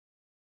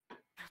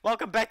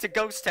Welcome back to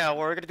Ghost Town,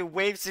 where we're gonna do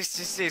Wave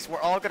 66.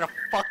 We're all gonna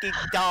fucking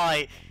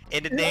die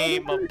in the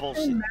name of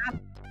bullshit.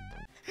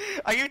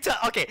 Are you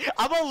okay,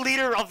 I'm a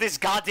leader of this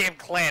goddamn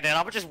clan, and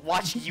I'm just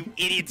watching you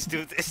idiots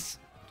do this.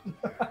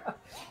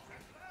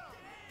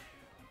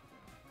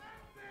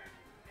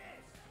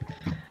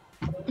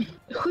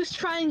 Who's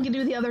trying to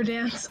do the other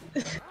dance?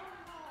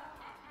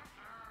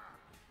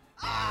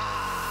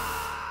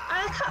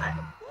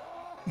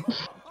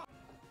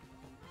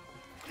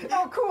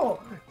 Oh,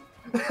 cool!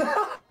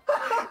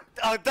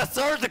 The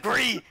third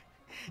degree!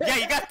 Yeah,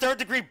 you got third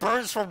degree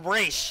burns from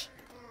Raish.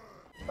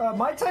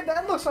 My type,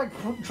 that looks like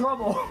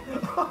trouble.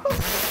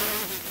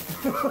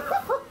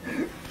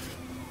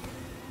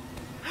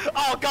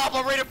 Oh,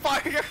 Goblin rate of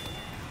fire!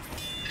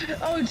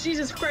 Oh,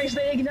 Jesus Christ,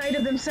 they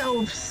ignited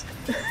themselves.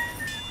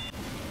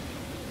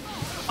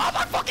 Oh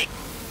my fucking!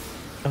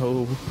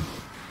 Oh.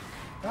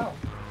 Oh.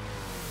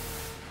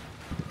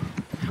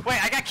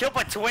 Wait, I got killed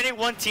by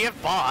 21 TF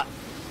bot.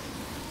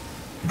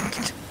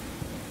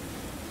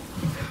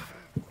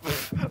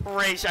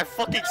 Raish, I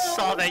fucking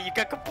saw that. You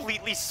got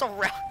completely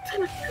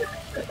surrounded.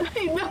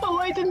 I know,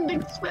 I didn't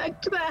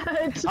expect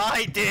that.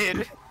 I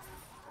did.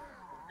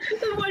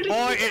 Then why did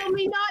you tell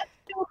me not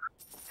to?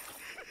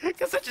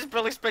 Because I just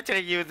barely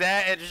expected you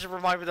that, and it just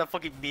reminded me of that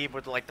fucking meme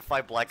with like the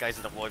 5 black guys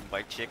and the 1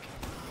 white chick.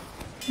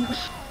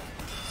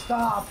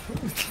 Stop.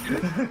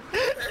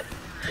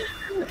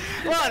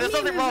 Well, there's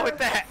nothing wrong with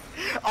that.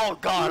 Oh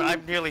god,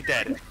 I'm nearly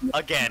dead.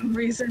 Again.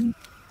 Reason.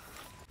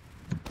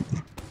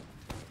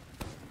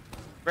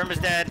 Grim is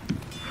dead.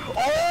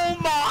 Oh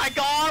my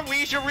god,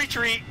 we should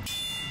retreat.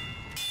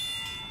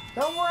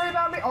 Don't worry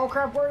about me. Oh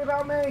crap, worry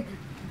about me.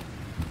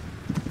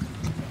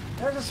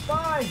 There's a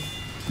spy.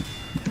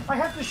 I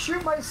have to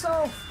shoot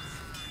myself.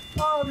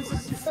 Oh, this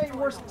is fate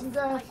worse than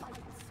death.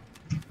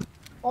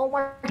 Oh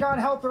my god,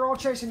 help, they're all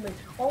chasing me.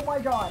 Oh my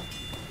god.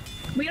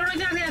 We don't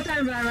have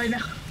time for that right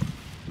now.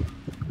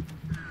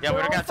 Yeah,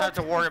 we don't got time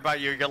to worry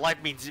about you. Your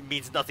life means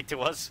nothing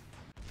to us.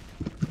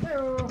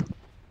 Ew.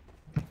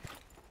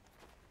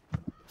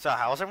 So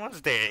how's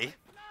everyone's day?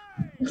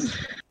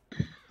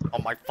 Oh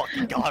my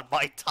fucking god,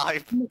 my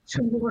type. Much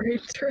more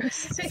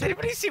interesting. Does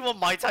anybody see what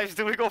my type's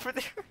doing over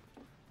there?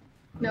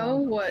 No,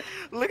 what?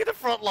 Look at the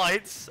front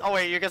lights. Oh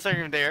wait, you guys aren't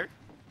even there.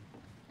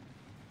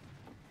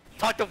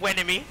 Talk to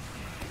Wenemy.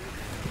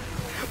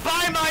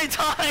 Buy my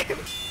time!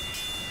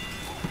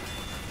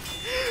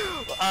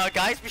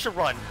 Guys, we should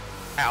run.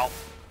 Ow.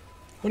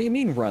 What do you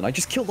mean run? I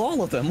just killed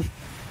all of them.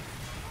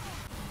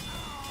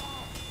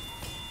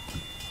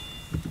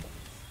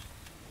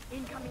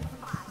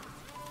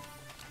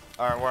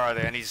 Alright, where are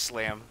they? I need to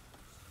slam.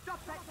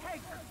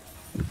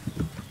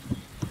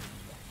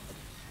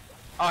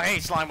 Oh, hey,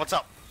 Slime, what's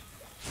up?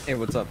 Hey,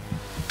 what's up?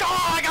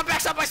 Oh, I got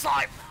backstabbed by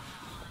Slime!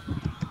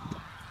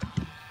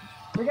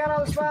 We got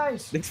all the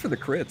spies. Thanks for the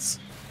crits.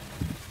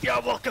 You're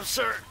welcome,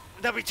 sir.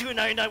 That'll be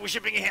 $2.99 with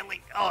shipping and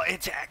handling. Oh,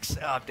 and tax.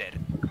 Oh, I'm dead.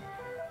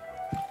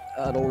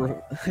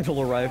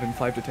 It'll arrive in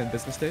 5 to 10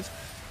 business days.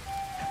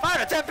 5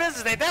 to 10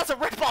 business days? That's a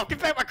ripoff.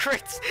 Give back my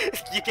crits.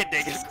 You get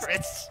negative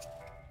crits.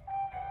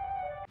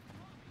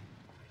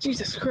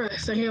 Jesus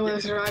Christ, I can't let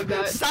us survive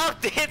that. Stop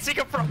dancing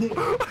in front.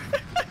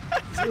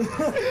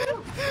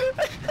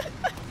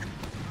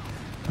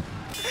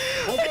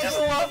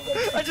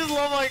 I just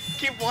love like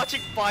keep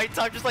watching Fight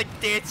Time just like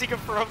dancing in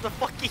front of the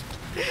fucking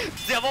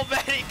devil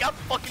man. He got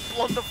fucking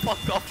blown the fuck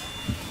up.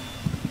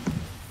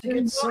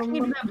 Dude,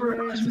 walking that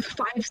barrage with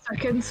 5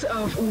 seconds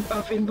of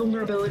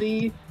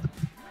invulnerability.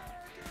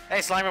 Hey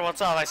Slimer, what's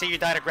up? I see you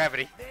died of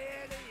gravity.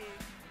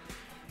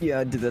 Yeah,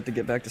 I did that to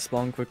get back to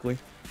spawn quickly.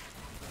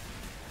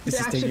 This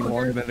is taking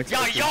longer than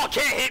expected. Y'all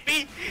can't hit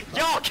me!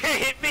 Y'all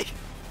can't hit me!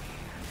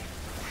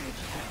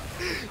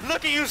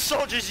 Look at you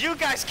soldiers, you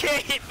guys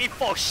can't hit me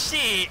for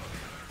shit!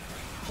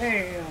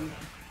 Damn.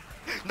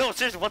 No,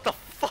 seriously, what the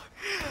fuck?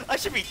 I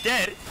should be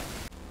dead.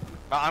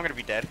 I'm gonna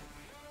be dead.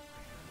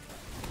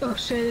 Oh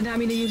shit, I did not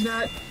mean to use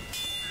that.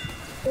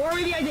 Or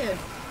maybe I did.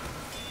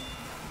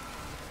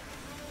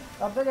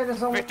 I think I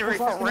just almost Victory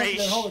lost for connection.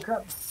 Raish. Holy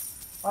crap.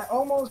 I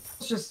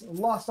almost just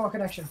lost all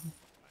connection.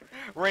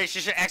 Raish,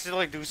 you should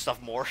accidentally do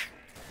stuff more.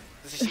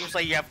 It seems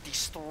like you have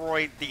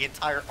destroyed the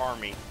entire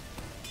army.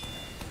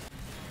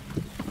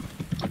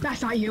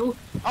 That's not you.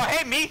 Oh,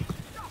 hey, me!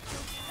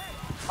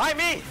 Hi,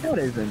 me! That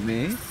isn't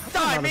me. Die,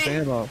 I'm not a me!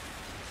 fan of.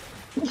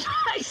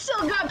 I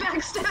still got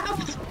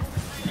backstabbed.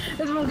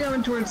 There's one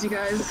coming towards you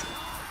guys.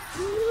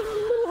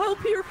 Little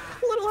help here.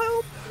 Little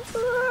help.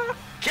 Ah.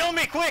 Kill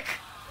me, quick!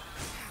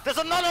 There's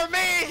another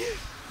me!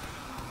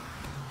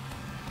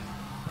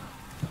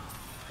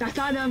 That's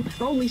on them.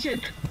 Holy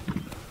shit.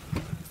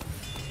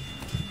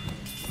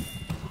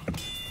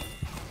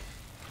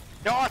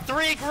 There are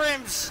 3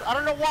 Grims! I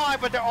don't know why,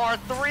 but there are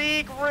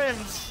 3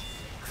 Grims!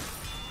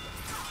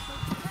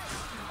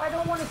 I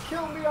don't want to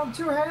kill me, I'm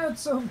too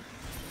handsome.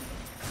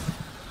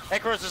 Hey,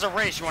 Chris, there's a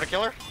race. You want to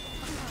kill her?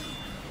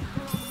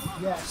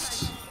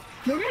 Yes.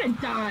 You're gonna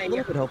die. A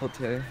little bit help with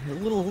the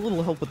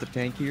little help with the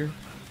tank here.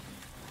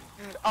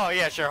 Oh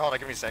yeah, sure. Hold on,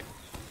 give me a sec.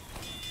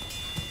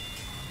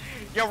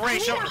 Yo, Ray,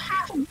 show.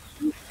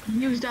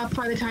 used up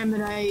by the time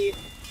that I...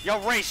 Yo,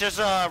 Race, there's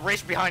a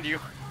race behind you.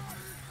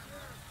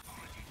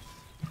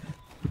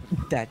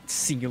 That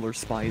singular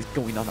spy is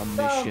going on a Oh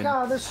mission.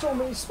 god, there's so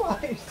many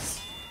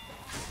spies.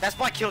 That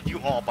spy killed you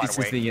all, by This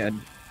the way. is the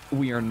end.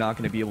 We are not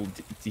going to be able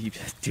to,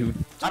 dude.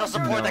 I don't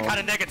support that kind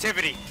of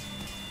negativity.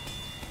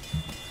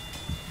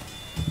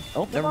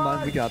 Oh, never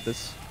mind. We got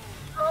this.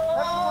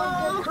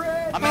 Everyone get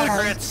crit. I'm out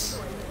of crits.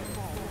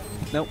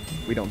 Nope,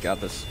 we don't got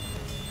this.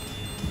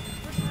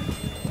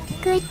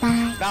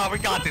 Goodbye. No, we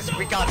got this.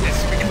 We got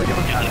this. We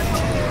got it.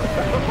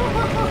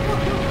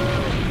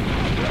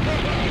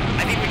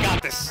 I think we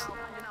got this.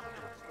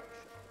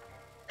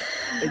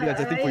 Hey guys,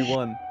 I think we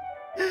won.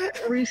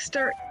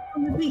 Restart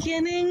from the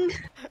beginning.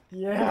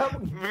 Yeah.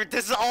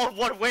 This is all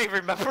one way,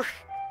 remember?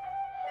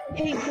 I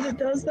hate that it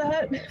does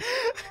that.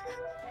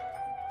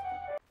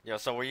 Yo,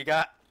 so what you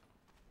got?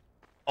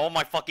 Oh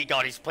my fucking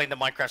god, he's playing the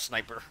Minecraft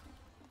sniper.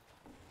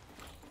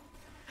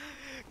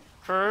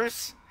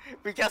 Cruz,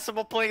 we got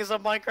someone playing as a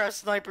Minecraft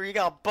sniper. You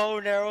got bow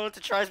and arrow to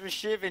try some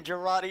shit and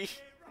Girardi.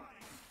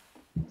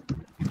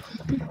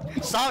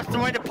 Stop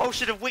throwing the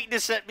potion of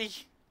weakness at me.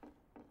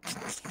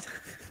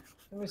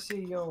 Let me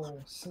see, yo,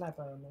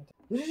 sniper.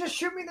 Did you just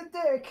shoot me in the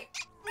dick?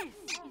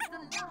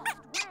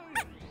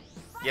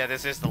 Yeah,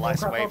 this is the last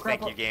crap, wave. oh, crap,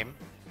 Thank you, game.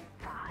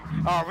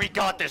 Oh, we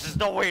got this. There's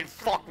no way in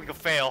fuck we can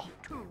fail.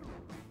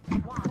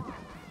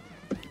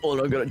 Oh,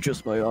 I gotta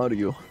adjust my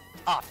audio.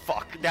 Ah,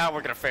 fuck. Now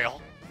we're gonna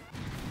fail.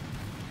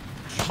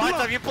 Mind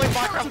if you played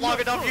Minecraft long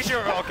enough, you should.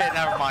 Okay,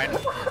 never mind.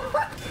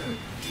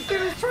 He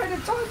was trying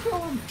to talk to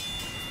him.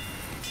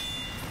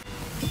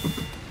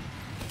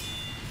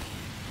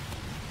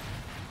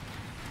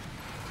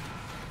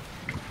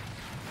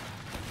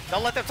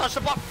 Don't let them touch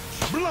the block.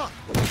 Block!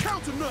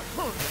 Counter nut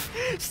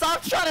punch!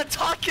 Stop trying to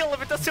talk kill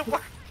him. It doesn't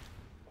work.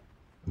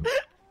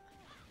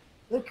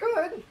 They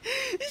could.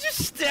 He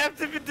just stabbed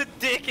him in the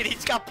dick and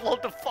he's got blown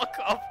the fuck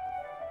up.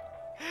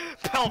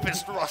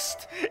 Pelvis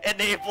thrust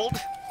enabled.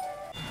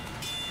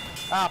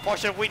 Ah,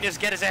 portion of weakness,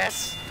 get his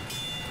ass.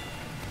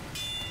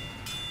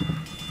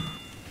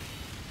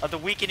 Of the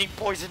weakening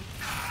poison.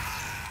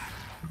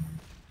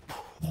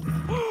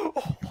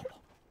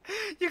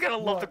 You're gonna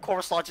love the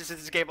corpse launches in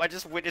this game. I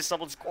just witnessed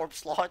someone's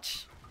corpse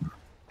launch.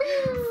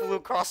 Flew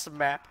across the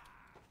map.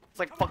 It's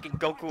like fucking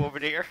Goku over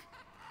there.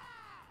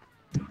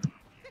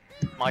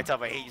 My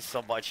time, I hate you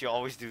so much. You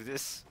always do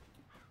this.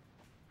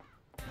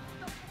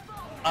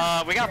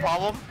 We got a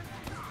problem.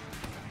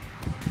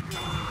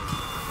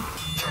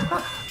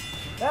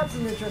 That's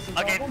an interesting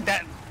Okay,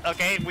 problem.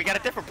 okay, we got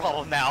a different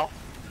problem now.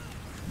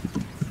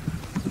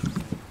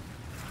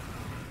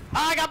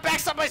 Ah, I got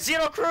backstabbed by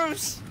Zero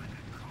Cruz.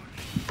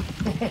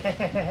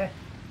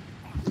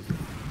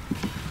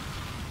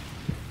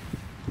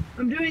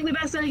 I'm doing the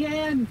best I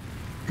can.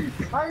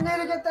 I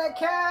need to get that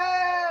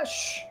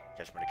cash.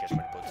 Catch money,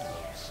 boats and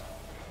loads.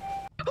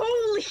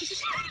 Holy shit!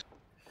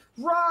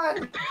 Run.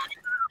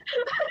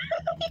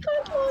 He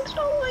got launched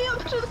all the way up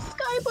to the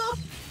sky above.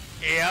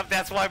 Yep,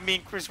 that's why me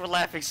and Chris were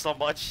laughing so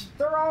much.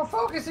 They're all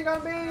focusing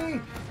on me.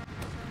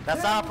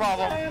 That's not a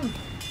problem. Damn.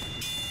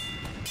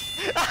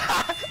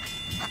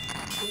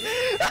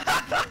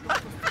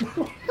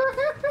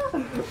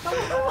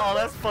 Oh,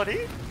 that's funny.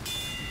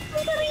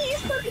 I gotta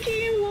use that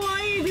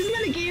game-wide. Isn't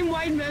that a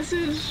game-wide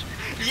message?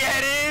 Yeah,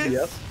 it is.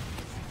 Yep.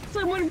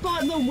 Someone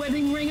bought the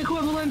wedding ring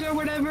equivalent or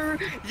whatever.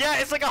 Yeah,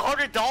 it's like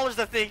 $100,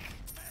 I think.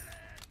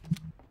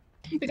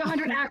 Like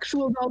 $100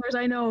 actual dollars,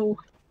 I know.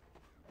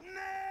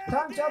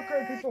 Time to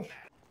upgrade, people.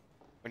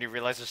 When you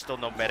realize there's still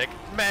no medic.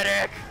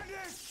 Medic!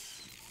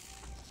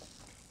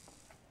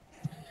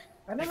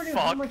 I never knew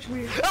Fuck. how much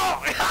we.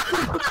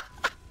 Oh!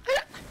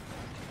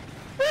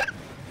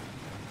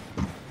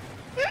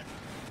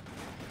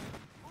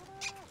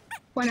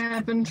 What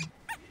happened?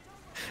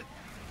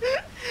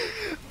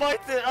 But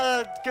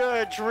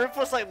Drip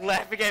was like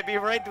laughing at me,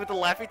 right? With the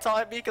laughing tail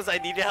at me because I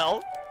needed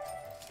help.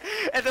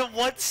 And then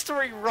one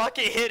string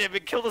rocket hit him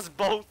and killed us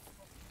both.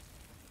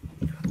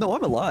 No,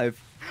 I'm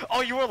alive.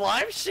 Oh, you were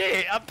alive?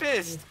 Shit, I'm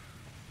pissed.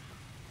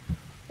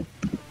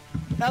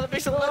 Now that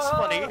makes it less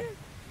funny.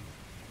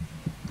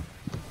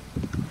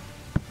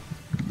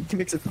 It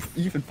makes it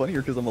even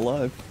funnier because I'm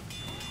alive.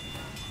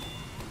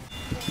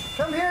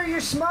 Come here, you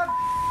smug.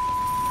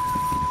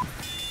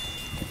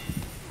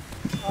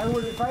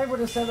 If I would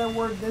have said that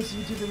word, this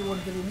YouTube video would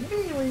have been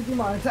immediately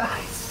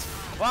demonetized.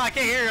 Well, I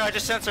can't hear you. I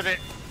just censored it.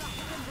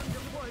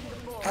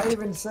 I didn't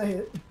even say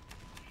it.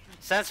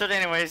 Censored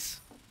anyways.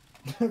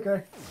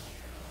 Okay.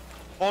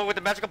 Well, with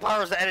the magical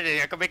powers of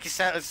editing, I can make you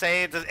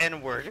say the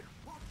N-word.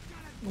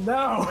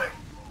 No.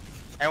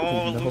 Everyone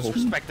will No. lose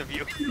respect of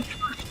you.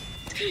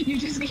 You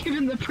just gave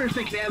him the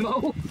perfect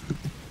ammo.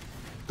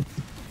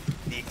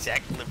 The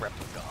exact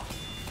replica.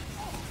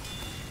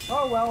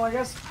 Oh well, I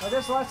guess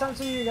last time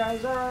see you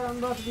guys. Alright, I'm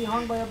about to be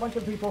hung by a bunch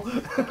of people.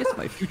 I guess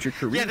my future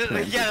career plans are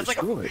it's like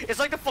destroyed. it's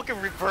like the fucking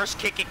reverse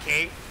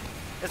KKK.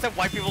 It's like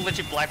white people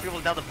lynching black people,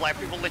 now the black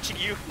people lynching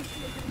you.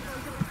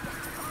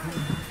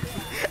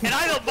 And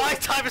I know my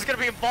time is gonna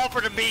be involved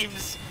for the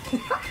memes.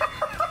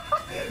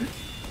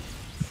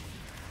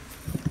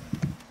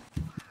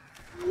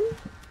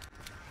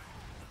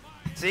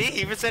 See,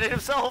 he even said it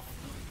himself.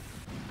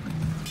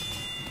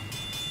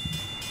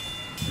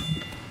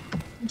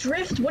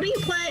 Drift, what are you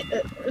playing?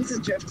 This is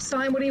Drift.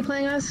 Slime, what are you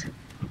playing as?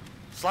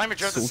 Slime and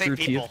Drift are the same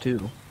Soldier people.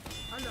 TF2.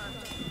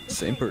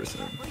 Same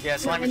person. Yeah,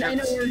 Slime and I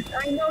Drift.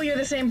 know you're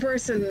the same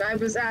person. I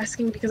was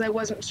asking because I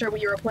wasn't sure what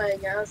you were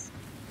playing as.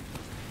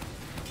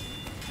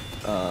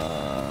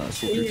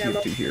 Soldier Yeah,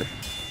 TF2 here.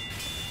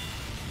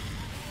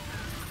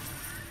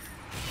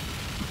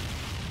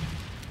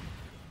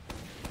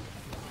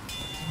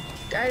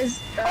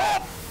 Guys,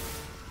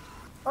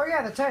 Oh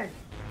yeah, the tank.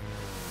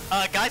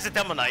 Guy's a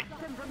Demo Knight.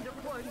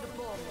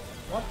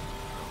 What?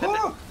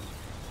 Oh!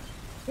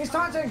 He's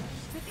taunting!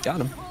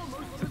 Got him.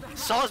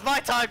 So is my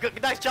time.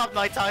 Good, nice job,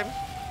 Nighttime.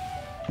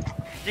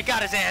 You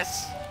got his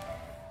ass.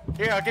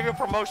 Here, I'll give you a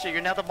promotion.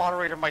 You're now the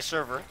moderator of my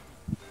server.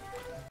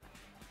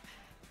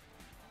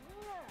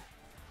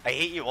 I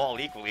hate you all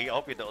equally. I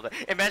hope you know that.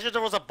 Imagine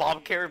there was a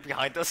bomb carrier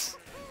behind us.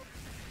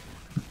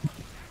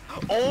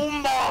 Oh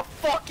my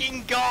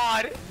fucking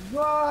god!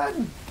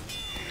 Run!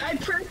 I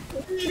pressed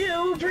E to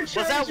overcharge.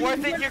 Was that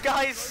worth it, you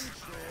guys?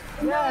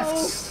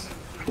 Yes!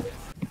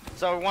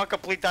 So we want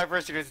complete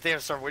diversity in this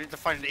damn server. We need to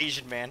find an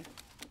Asian man.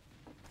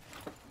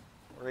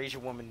 Or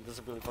Asian woman. It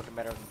doesn't really fucking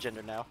matter the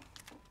gender now.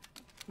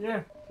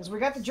 Yeah, because we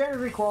got the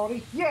gender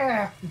equality.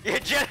 Yeah! Yeah,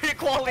 gender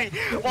equality!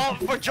 Well,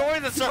 for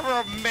joining the server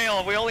of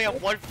male, we only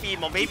have one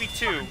female, maybe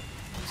two.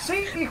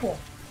 See? Equal.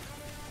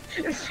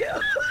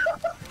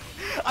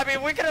 I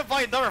mean, we could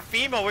invite another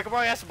female. We could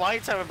probably ask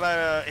Mindtime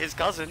about his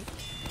cousin.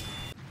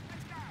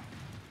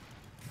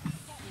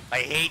 I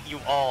hate you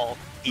all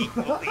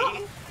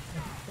equally.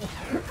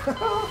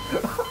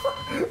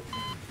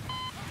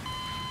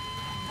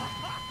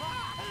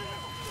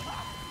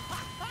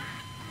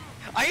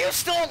 Are you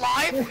still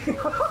alive?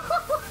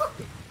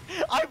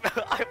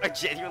 I'm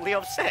genuinely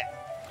upset.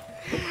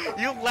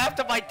 You laughed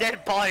at my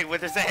dead body when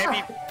there's a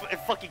heavy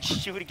fucking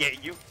shooting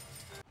at you.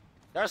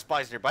 There are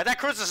spies nearby. That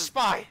cruiser's a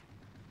spy.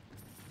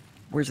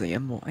 Where's the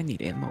ammo? I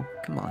need ammo.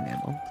 Come on,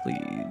 ammo,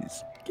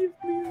 please. Give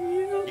me the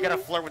ammo. You gotta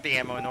flirt with the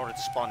ammo in order to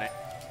spawn it.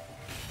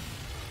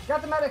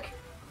 Got the medic.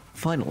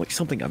 Finally,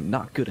 something I'm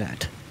not good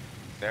at.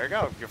 There you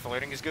go. Your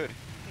flirting is good.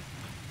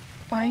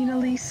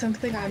 Finally,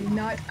 something I'm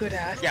not good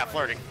at. Yeah,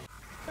 flirting.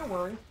 Don't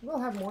worry, we'll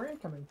have more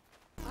incoming.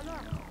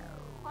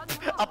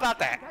 About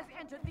that.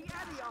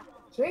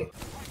 See?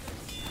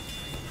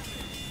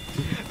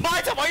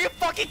 My time, are you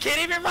fucking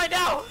kidding me right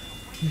now?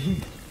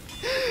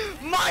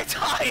 My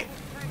time!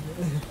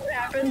 What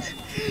happened?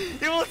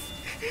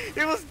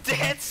 It was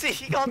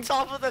dancing on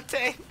top of the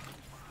tank.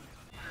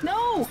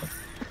 No!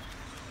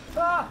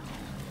 Ah!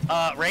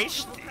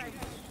 Rage?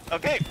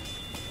 Okay.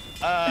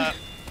 That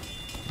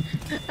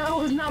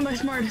was not my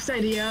smartest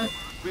idea.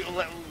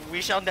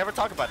 We shall never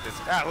talk about this.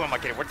 Ah, who am I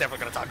kidding? We're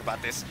definitely gonna talk about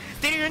this.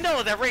 Didn't you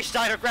know that Rage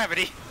died of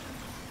gravity?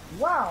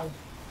 Wow!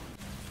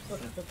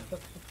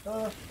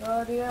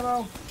 The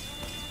ammo.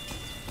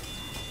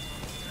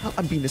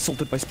 I'm being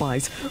assaulted by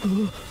spies.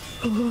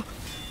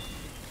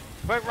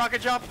 Wait,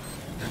 rocket jump.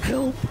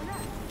 Help!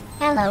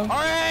 Hello.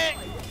 Alright!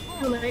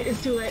 Too late,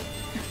 it's too late.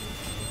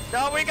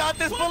 Now we got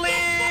this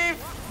belief!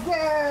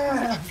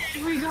 Yeah!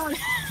 We got it.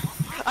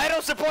 I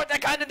don't support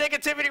that kind of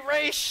negativity,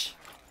 Rage!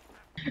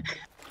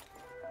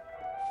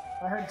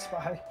 I heard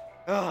spy.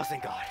 Oh,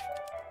 thank God.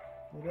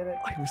 We did it.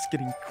 I was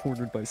getting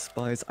cornered by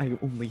spies. I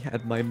only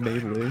had my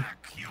melee.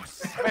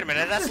 Wait a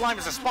minute, that slime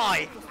is a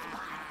spy.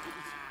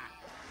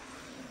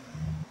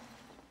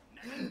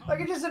 I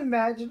can just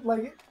imagine,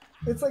 like,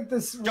 it's like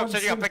this. Joke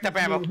said you got picked up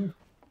ammo.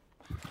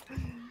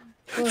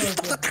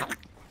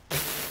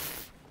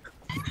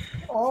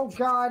 Oh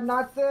god,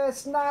 not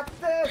this, not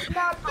this,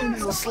 not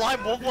this!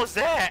 Slime, what was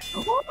that?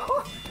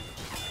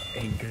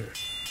 Anger.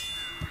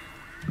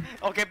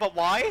 Okay, but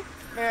why?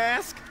 May I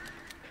ask?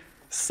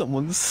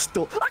 Someone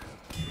stole.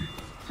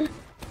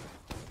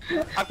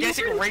 I'm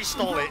guessing Ray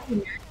stole it.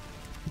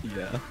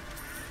 Yeah.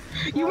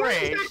 You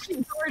weren't Rage.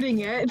 actually guarding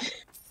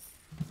it.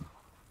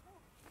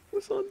 I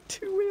was on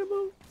 2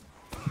 ammo.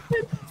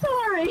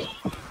 Sorry.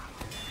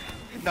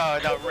 No,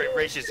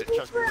 Rage isn't.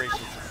 Trust me, Rage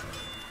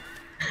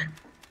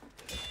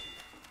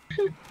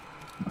isn't.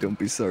 Don't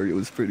be sorry, it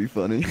was pretty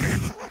funny.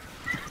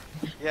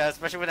 Yeah,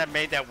 especially when that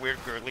made that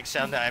weird gurgling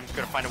sound. That I'm just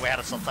gonna find a way how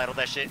to subtitle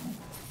that shit.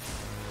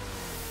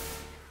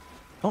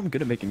 Oh, I'm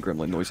good at making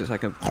gremlin noises. I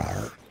can.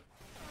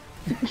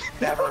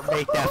 Never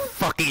make that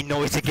fucking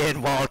noise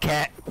again,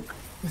 Wildcat.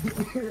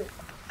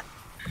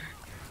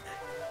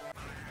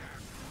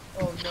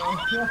 Oh no.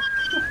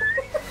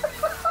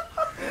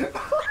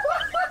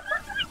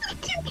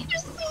 Did you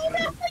just see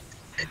that?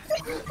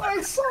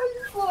 I saw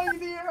you fly in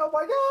the air. Oh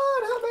my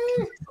god, help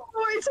me!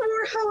 Oh, I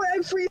swore how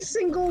every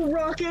single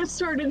rocket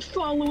started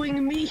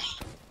following me.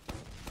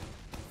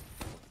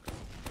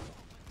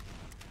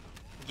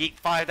 Yeet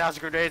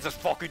 5,000 grenades, let's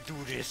fucking do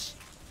this.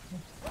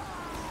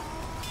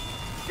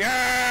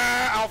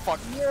 Yeah! Oh fuck.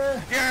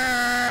 Yeah.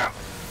 Yeah!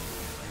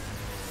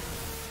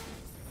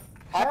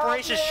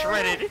 Operation Hell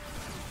yeah. Shredded.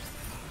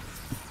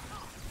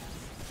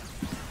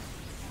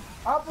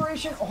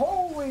 Operation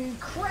Holy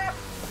Crap!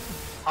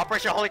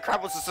 Operation Holy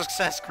Crap was a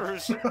success,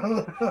 Cruz. It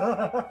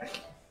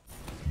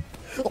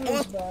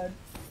was bad.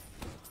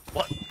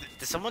 What?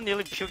 Did someone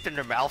nearly puke in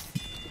their mouth?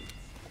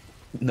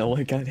 No,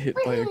 I got hit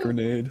by a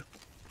grenade.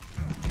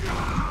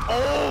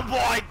 Oh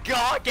my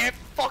god, that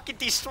fucking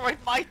destroyed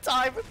my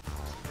time!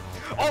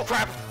 Oh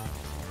crap!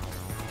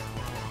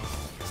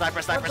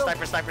 Sniper, sniper,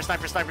 sniper, sniper,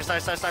 sniper, sniper,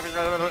 sniper, sniper,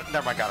 sniper,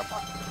 never mind, got him.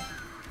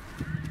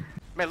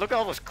 Man, look at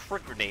all those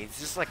crit grenades,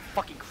 this is like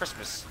fucking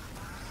Christmas.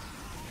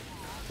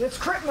 It's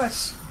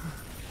Christmas!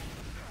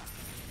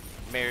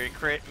 Merry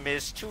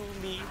Christmas to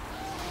me.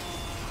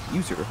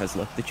 User has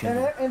left the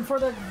channel. And for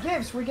the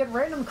gifts, we get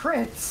random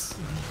crits.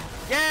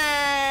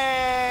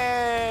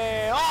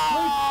 Yay!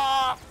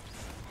 Oh!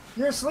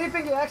 You're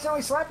sleeping, you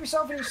accidentally slap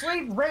yourself in your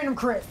sleep, random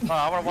crit.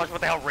 I wanna watch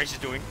what the hell Rage is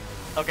doing.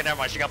 Okay, never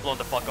mind, she got blown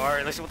the fuck.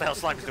 Alright, let's see what the hell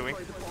Slime is doing.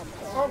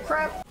 Oh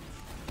crap!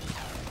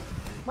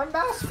 My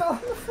mouse fell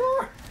on the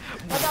floor!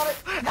 I got it!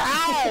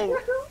 Ow!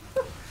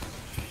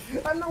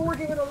 I'm not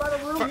working in a lot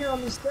of room here on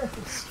these stairs.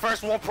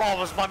 First world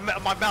problems, my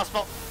mouse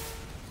fell.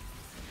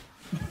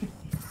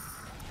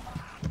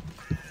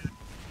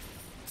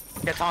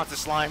 Get taunted,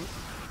 Slime.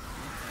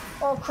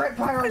 Oh, crit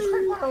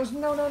pyros,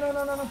 no, no, no,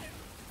 no, no, no.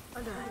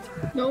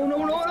 No,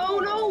 no, no, no,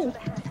 no!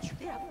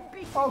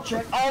 Oh,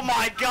 shit. Oh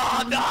my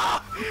god,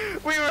 no!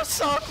 We were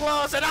so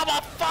close, and I'm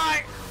on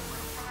fire!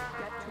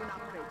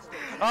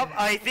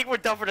 I think we're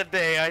done for the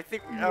day. I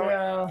think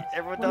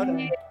everyone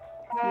done?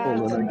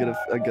 Hold on,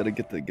 I gotta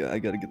get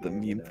the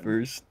meme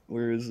first.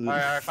 Where is it?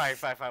 Alright, fine.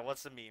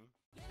 What's the meme?